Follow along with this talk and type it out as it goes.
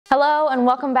Hello and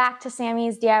welcome back to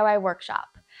Sammy's DIY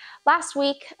workshop. Last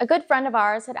week, a good friend of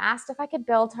ours had asked if I could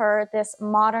build her this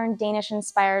modern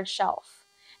Danish-inspired shelf.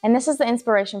 And this is the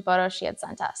inspiration photo she had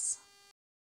sent us.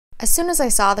 As soon as I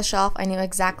saw the shelf, I knew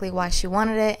exactly why she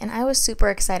wanted it, and I was super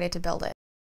excited to build it.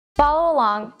 Follow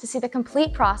along to see the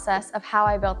complete process of how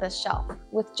I built this shelf,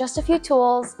 with just a few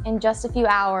tools in just a few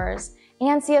hours,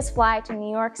 and see us fly to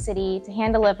New York City to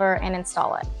hand deliver and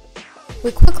install it.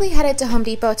 We quickly headed to Home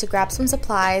Depot to grab some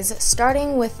supplies,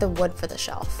 starting with the wood for the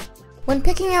shelf. When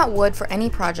picking out wood for any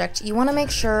project, you want to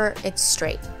make sure it's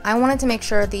straight. I wanted to make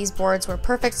sure these boards were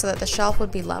perfect so that the shelf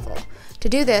would be level. To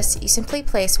do this, you simply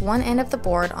place one end of the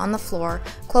board on the floor,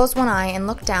 close one eye, and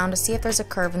look down to see if there's a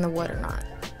curve in the wood or not.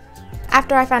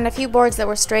 After I found a few boards that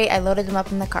were straight, I loaded them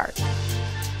up in the cart.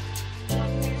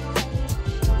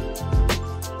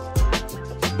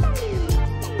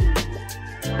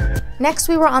 Next,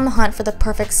 we were on the hunt for the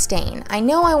perfect stain. I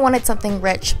know I wanted something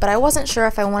rich, but I wasn't sure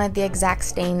if I wanted the exact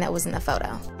stain that was in the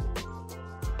photo.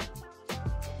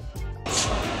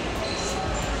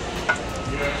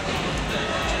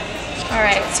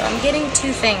 Alright, so I'm getting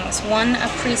two things. One, a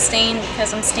pre-stain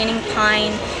because I'm staining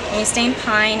pine. When you stain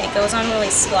pine, it goes on really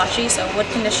splotchy, so wood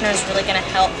conditioner is really going to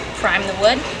help prime the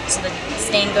wood so the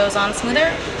stain goes on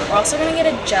smoother. We're also going to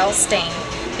get a gel stain,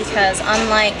 because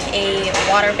unlike a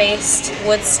water-based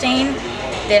wood stain,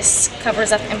 this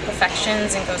covers up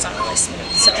imperfections and goes on really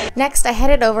smooth. So next, I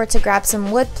headed over to grab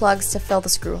some wood plugs to fill the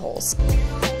screw holes.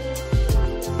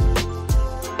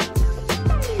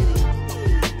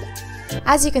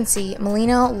 As you can see,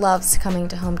 Melino loves coming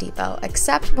to Home Depot,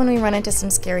 except when we run into some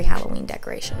scary Halloween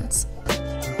decorations.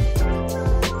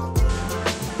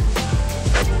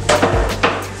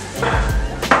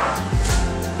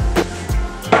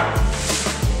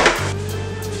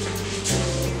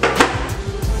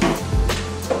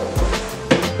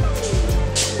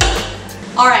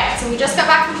 Alright, so we just got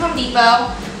back from Home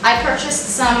Depot. I purchased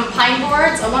some pine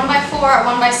boards, a 1x4, a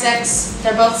 1x6.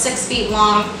 They're both 6 feet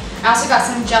long. I also got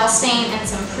some gel stain and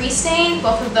some pre-stain.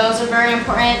 Both of those are very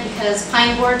important because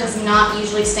pine board does not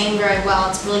usually stain very well.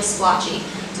 It's really splotchy.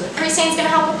 So the pre-stain is going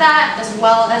to help with that, as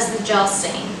well as the gel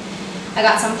stain. I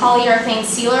got some polyurethane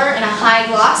sealer in a high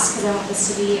gloss because I want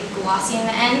this to be glossy in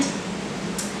the end.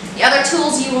 The other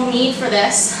tools you will need for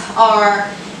this are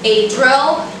a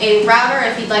drill, a router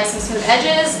if you'd like some smooth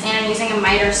edges, and I'm using a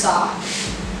miter saw.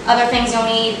 Other things you'll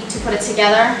need to put it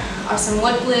together are some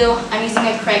wood glue. I'm using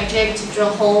a Kreg jig to drill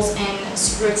holes and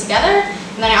screw it together.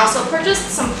 And then I also purchased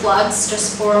some plugs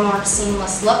just for a more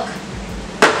seamless look.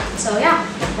 So yeah,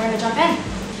 we're going to jump in.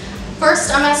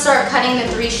 First, I'm going to start cutting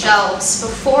the 3 shelves.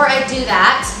 Before I do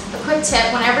that, a quick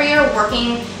tip: whenever you're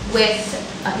working with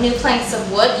new planks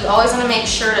of wood, you always want to make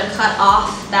sure to cut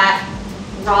off that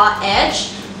raw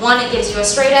edge. One, it gives you a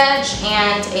straight edge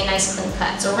and a nice clean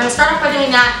cut. So we're going to start off by doing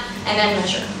that and then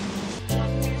measure.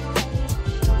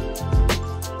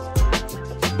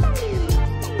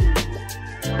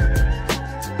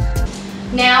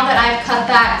 Now that I've cut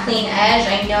that clean edge,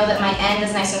 I know that my end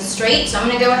is nice and straight, so I'm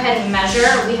going to go ahead and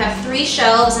measure. We have 3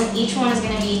 shelves and each one is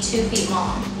going to be 2 feet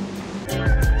long.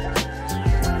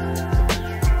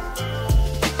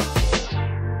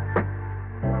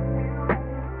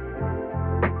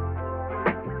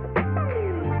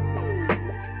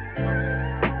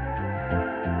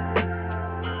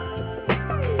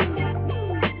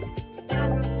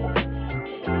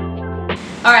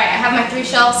 Alright, I have my 3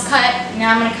 shelves cut.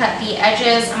 Now I'm going to cut the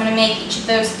edges. I'm going to make each of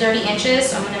those 30 inches,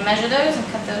 so I'm going to measure those and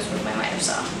cut those with my miter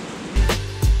saw.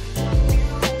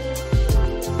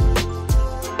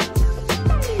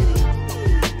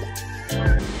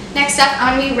 Next up,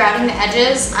 I'm going to be routing the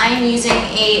edges. I am using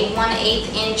a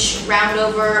 1/8 inch round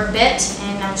over bit,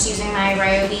 and I'm just using my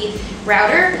Ryobi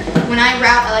router. When I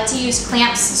route, I like to use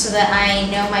clamps so that I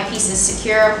know my piece is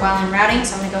secure while I'm routing,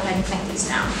 so I'm going to go ahead and clamp these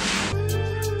down.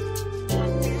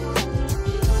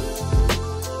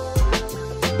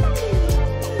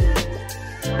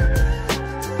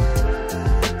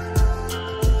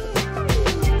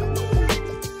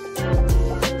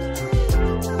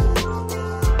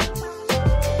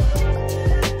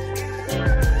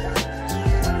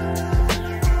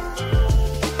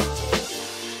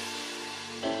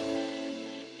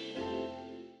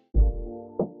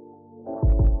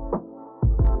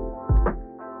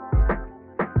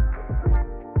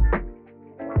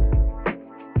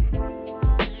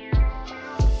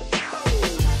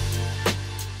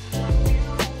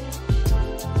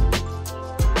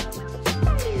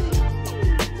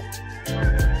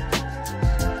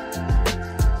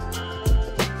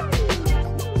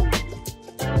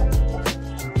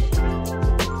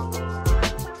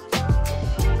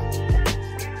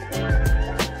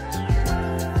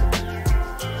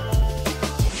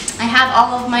 have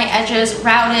all of my edges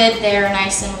routed. They're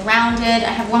nice and rounded. I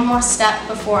have one more step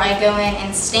before I go in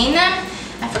and stain them.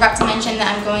 I forgot to mention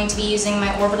that I'm going to be using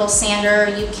my orbital sander.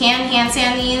 You can hand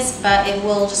sand these, but it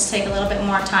will just take a little bit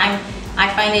more time.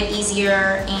 I find it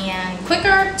easier and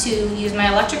quicker to use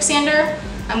my electric sander.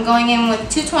 I'm going in with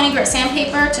 220 grit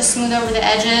sandpaper to smooth over the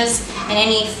edges and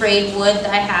any frayed wood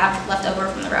that I have left over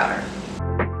from the router.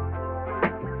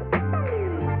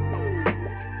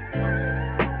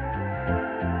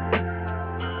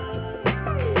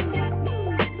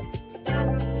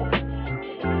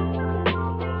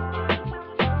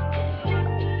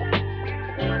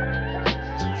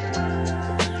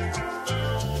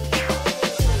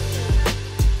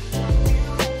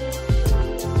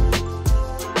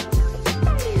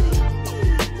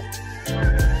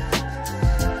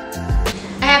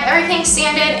 Everything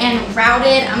sanded and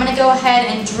routed. I'm gonna go ahead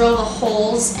and drill the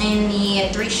holes in the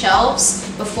 3 shelves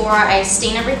before I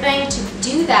stain everything. To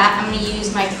do that, I'm gonna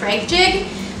use my Kreg jig.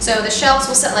 So the shelves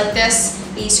will sit like this.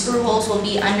 These screw holes will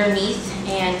be underneath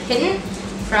and hidden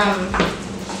from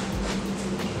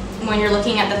when you're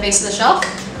looking at the face of the shelf.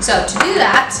 So to do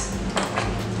that,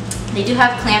 they do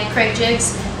have clamped Kreg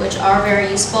jigs, which are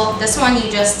very useful. This one you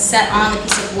just set on the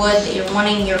piece of wood that you're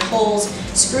wanting your holes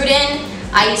screwed in.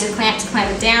 I use a clamp to clamp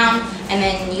it down, and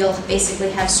then you'll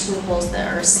basically have screw holes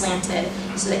that are slanted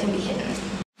so they can be hidden.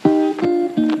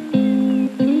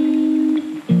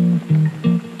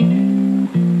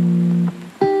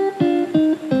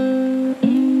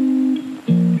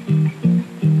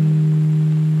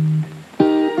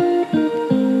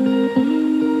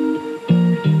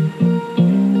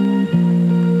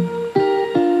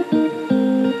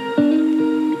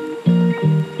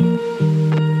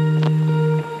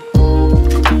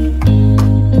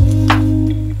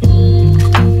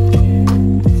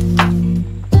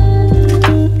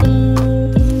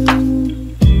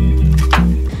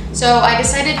 So I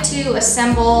decided to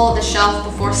assemble the shelf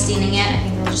before staining it. I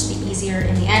think it'll just be easier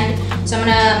in the end. So I'm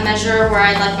gonna measure where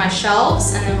I'd like my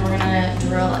shelves, and then we're gonna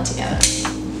drill it together.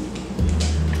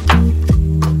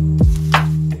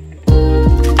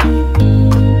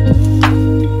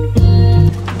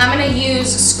 I'm gonna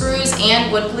use screws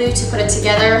and wood glue to put it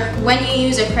together. When you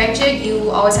use a Kreg jig,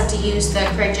 you always have to use the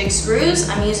Kreg jig screws.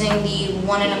 I'm using the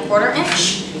 1 1/4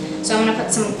 inch. So I'm gonna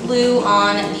put some glue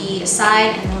on the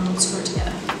side and then we'll screw it together.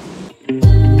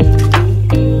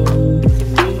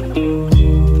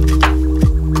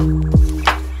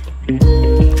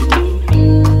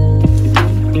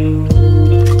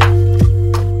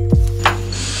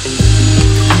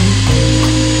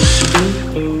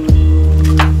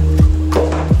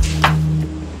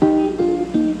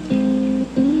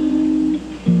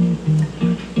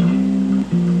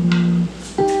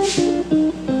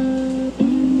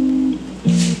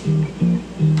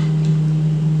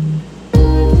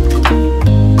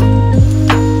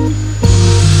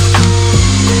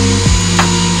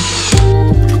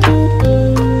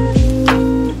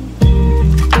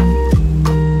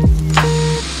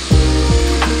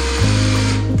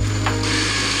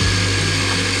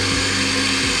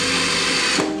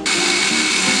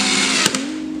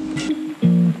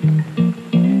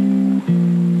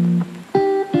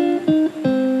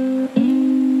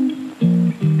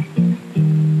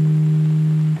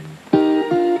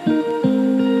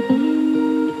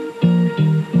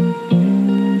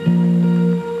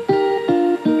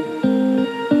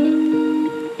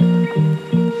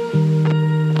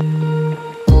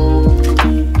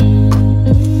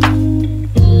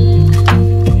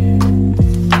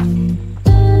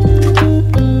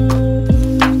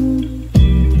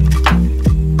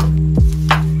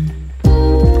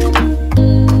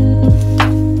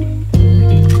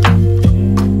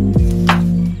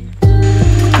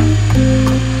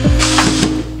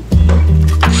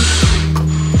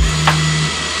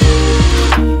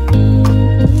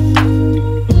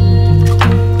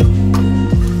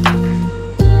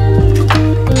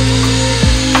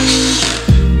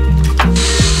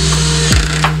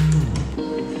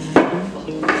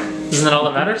 Isn't that all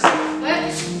that matters? What?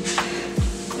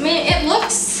 I mean, it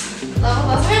looks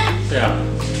level, doesn't it? Yeah.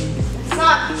 It's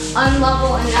not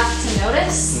unlevel enough to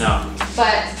notice. No.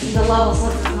 But the levels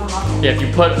look unlevel.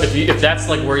 Yeah, if that's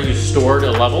like where you stored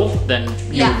a level, then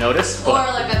you would notice. Or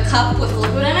like a cup with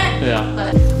liquid in it. Yeah.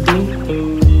 But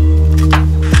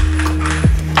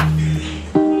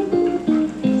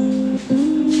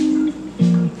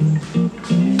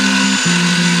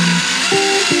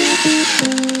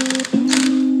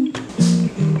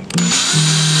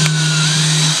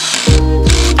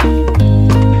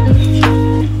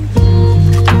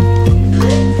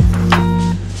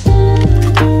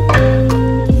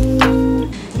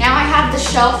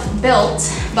shelf built,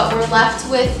 but we're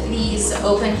left with these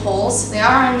open holes. They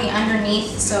are on the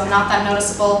underneath, so not that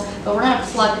noticeable, but we're gonna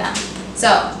plug them.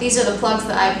 So these are the plugs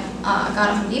that I got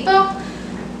at Home Depot.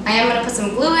 I am gonna put some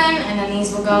glue in, and then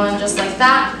these will go in just like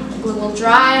that. The glue will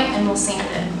dry, and we'll sand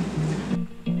it.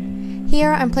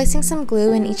 Here, I'm placing some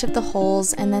glue in each of the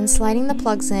holes and then sliding the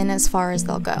plugs in as far as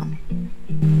they'll go.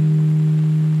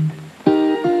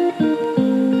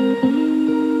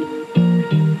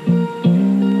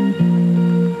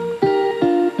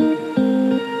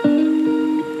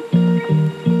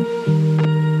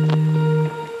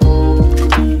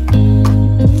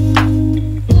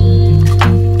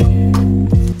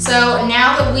 So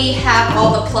now that we have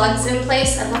all the plugs in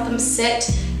place, I've let them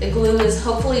sit. The glue is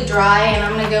hopefully dry, and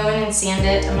I'm gonna go in and sand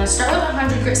it. I'm gonna start with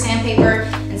 100 grit sandpaper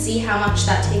and see how much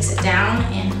that takes it down,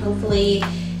 and hopefully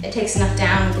it takes enough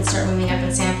down we can start moving up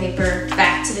in sandpaper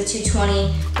back to the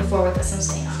 220 before we put some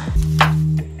stain on it.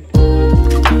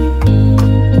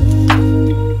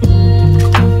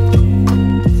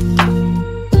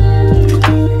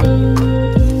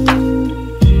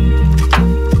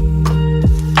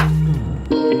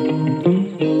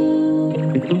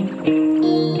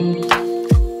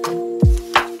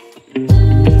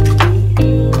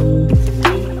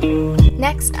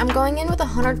 Next, I'm going in with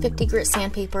 150 grit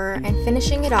sandpaper and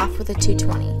finishing it off with a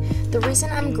 220. The reason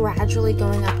I'm gradually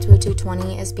going up to a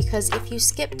 220 is because if you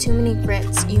skip too many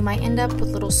grits, you might end up with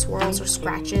little swirls or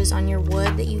scratches on your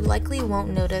wood that you likely won't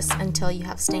notice until you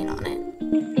have stain on it.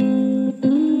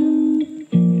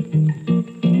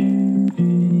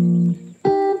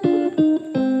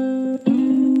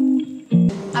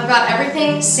 I've got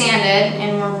everything sanded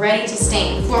and we're ready to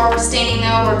stain. Before we're staining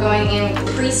though, we're going in with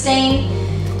the pre-stain,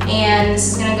 and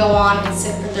this is gonna go on and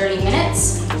sit for 30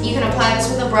 minutes. You can apply this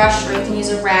with a brush or you can use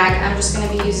a rag. I'm just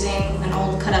gonna be using an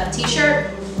old cut up t-shirt.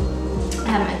 I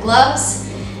have my gloves.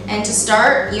 And to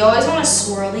start, you always wanna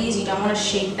swirl these. You don't wanna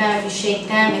shake them. If you shake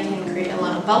them, it can create a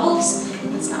lot of bubbles.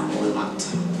 That's not what we want.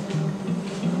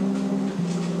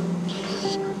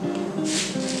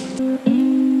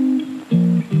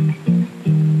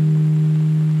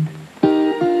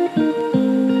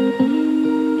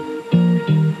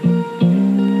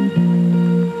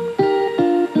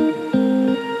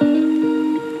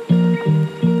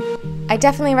 I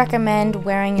definitely recommend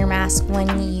wearing your mask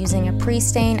when using a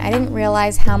pre-stain. I didn't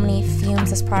realize how many fumes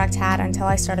this product had until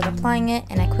I started applying it,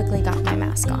 and I quickly got my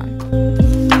mask on.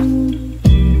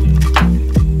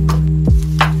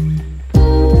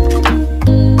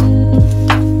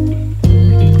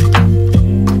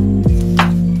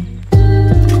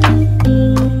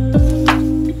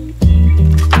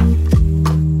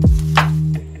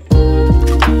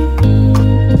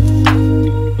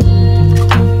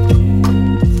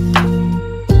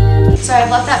 So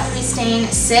I've let that pre-stain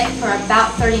sit for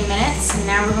about 30 minutes, and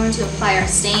now we're going to apply our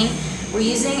stain. We're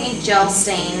using a gel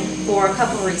stain for a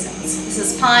couple reasons. This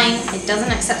is pine, it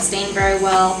doesn't accept stain very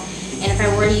well, and if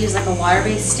I were to use like a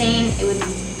water-based stain, it would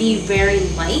be very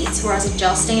light, whereas a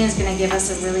gel stain is going to give us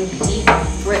a really deep,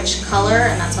 rich color,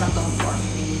 and that's what I'm going for.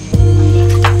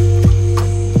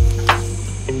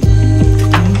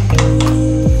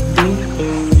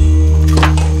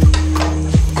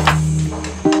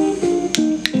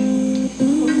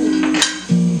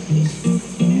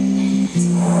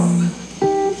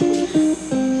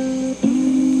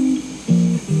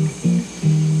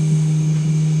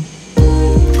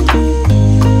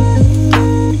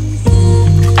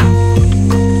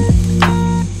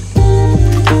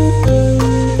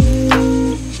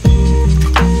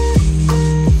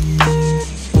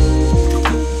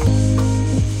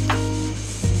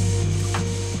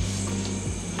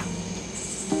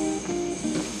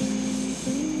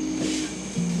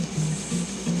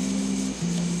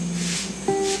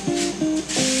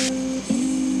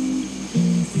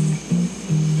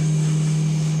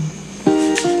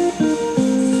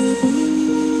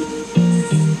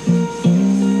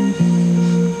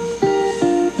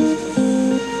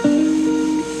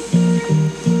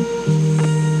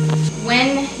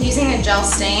 Gel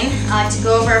stain. I like to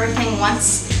go over everything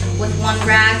once with one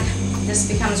rag. This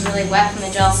becomes really wet from the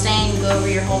gel stain. You go over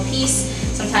your whole piece.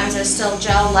 Sometimes there's still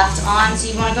gel left on,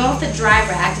 so you want to go with a dry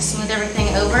rag to smooth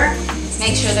everything over.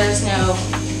 Make sure there's no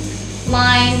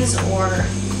lines or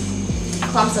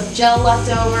clumps of gel left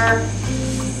over,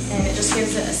 and it just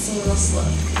gives it a seamless look.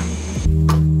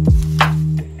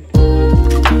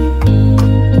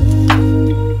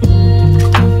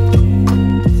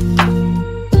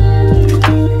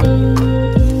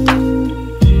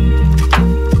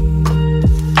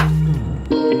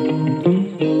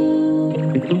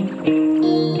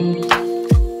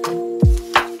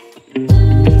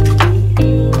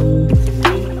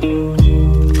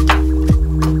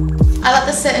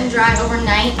 this sit and dry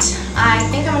overnight. I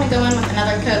think I'm going to go in with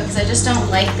another coat because I just don't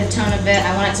like the tone of it.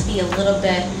 I want it to be a little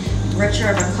bit richer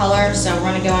of a color, so we're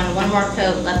going to go in one more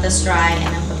coat, let this dry,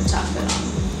 and then put the top coat on.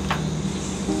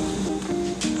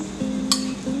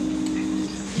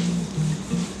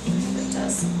 It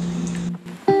does.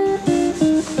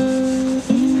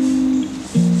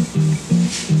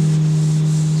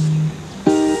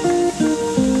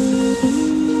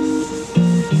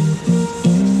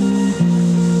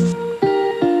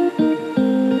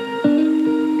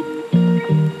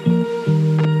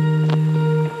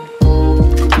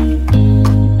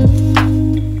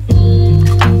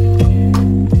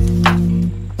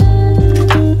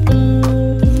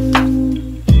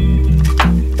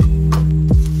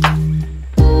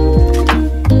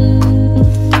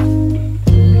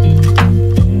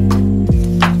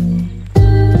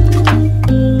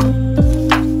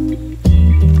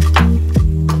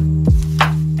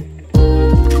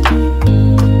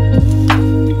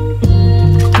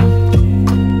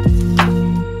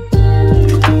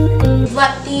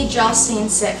 Gel stain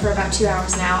sit for about 2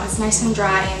 hours now. It's nice and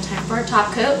dry and time for a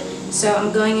top coat. So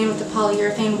I'm going in with the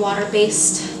polyurethane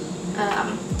water-based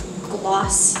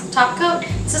gloss top coat.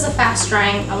 This is a fast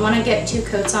drying. I want to get 2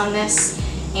 coats on this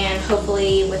and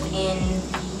hopefully within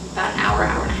about an hour,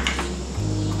 hour and a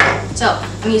half. So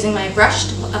I'm using my brush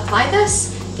to apply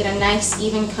this, get a nice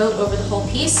even coat over the whole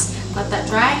piece, let that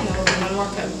dry, and then we'll do one more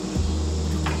coat.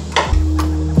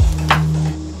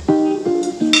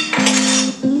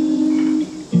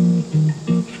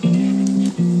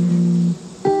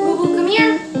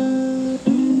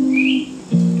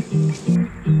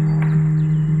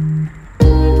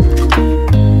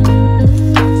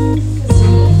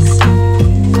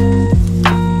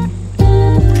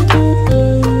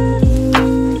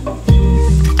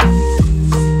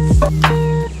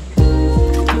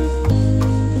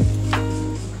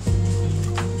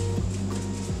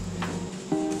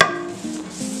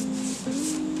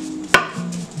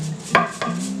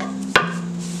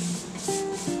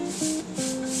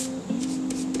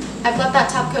 I've let that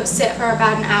top coat sit for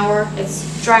about an hour.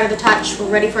 It's dry to the touch.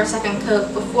 We're ready for a second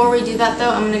coat. Before we do that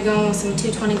though, I'm going to go in with some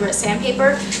 220 grit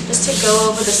sandpaper just to go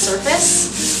over the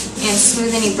surface and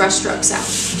smooth any brush strokes out.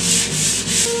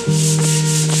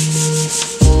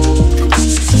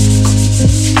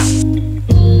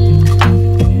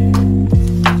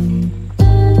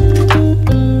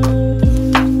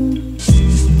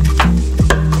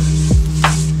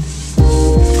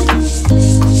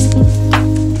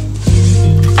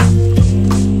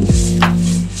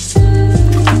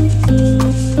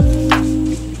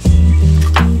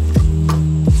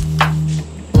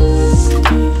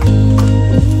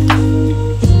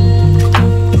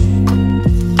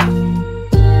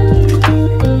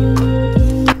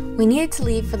 To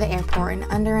leave for the airport in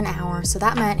under an hour, so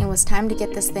that meant it was time to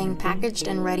get this thing packaged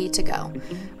and ready to go.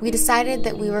 We decided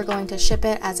that we were going to ship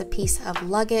it as a piece of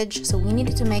luggage, so we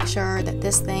needed to make sure that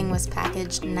this thing was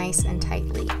packaged nice and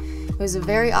tightly. It was a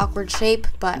very awkward shape,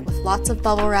 but with lots of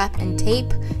bubble wrap and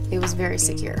tape, it was very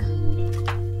secure.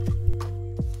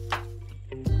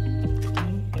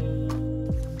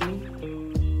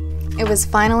 It was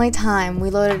finally time. We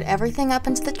loaded everything up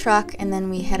into the truck and then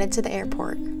we headed to the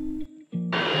airport.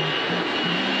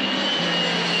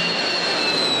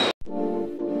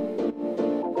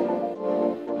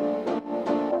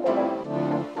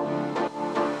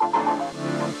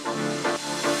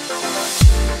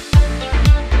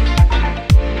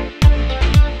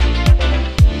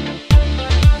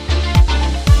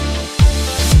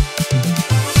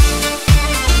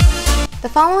 The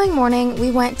following morning, we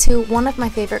went to one of my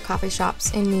favorite coffee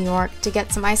shops in New York to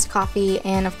get some iced coffee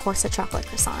and, of course, a chocolate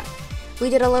croissant. We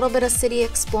did a little bit of city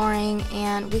exploring,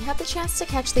 and we had the chance to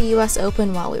catch the US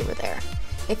Open while we were there.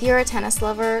 If you're a tennis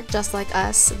lover, just like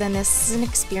us, then this is an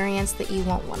experience that you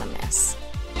won't want to miss.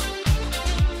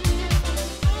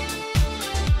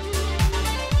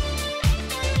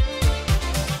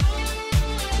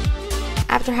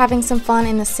 After having some fun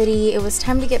in the city, it was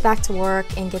time to get back to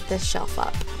work and get this shelf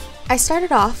up. I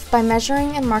started off by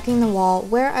measuring and marking the wall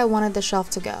where I wanted the shelf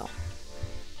to go.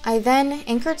 I then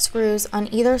anchored screws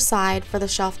on either side for the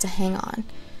shelf to hang on.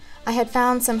 I had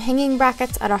found some hanging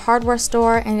brackets at a hardware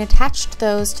store and attached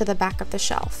those to the back of the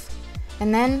shelf.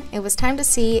 And then it was time to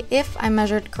see if I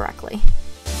measured correctly.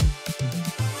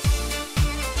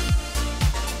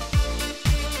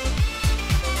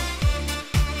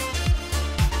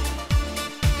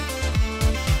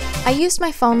 I used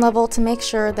my phone level to make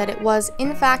sure that it was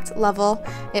in fact level,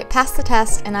 it passed the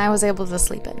test, and I was able to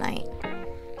sleep at night.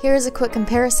 Here is a quick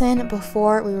comparison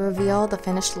before we reveal the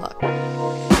finished look.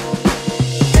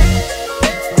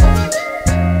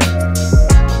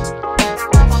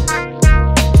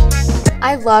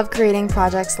 I love creating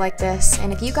projects like this,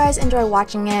 and if you guys enjoy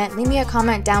watching it, leave me a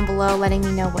comment down below letting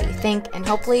me know what you think, and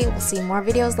hopefully we'll see more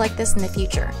videos like this in the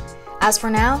future. As for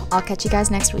now, I'll catch you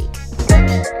guys next week.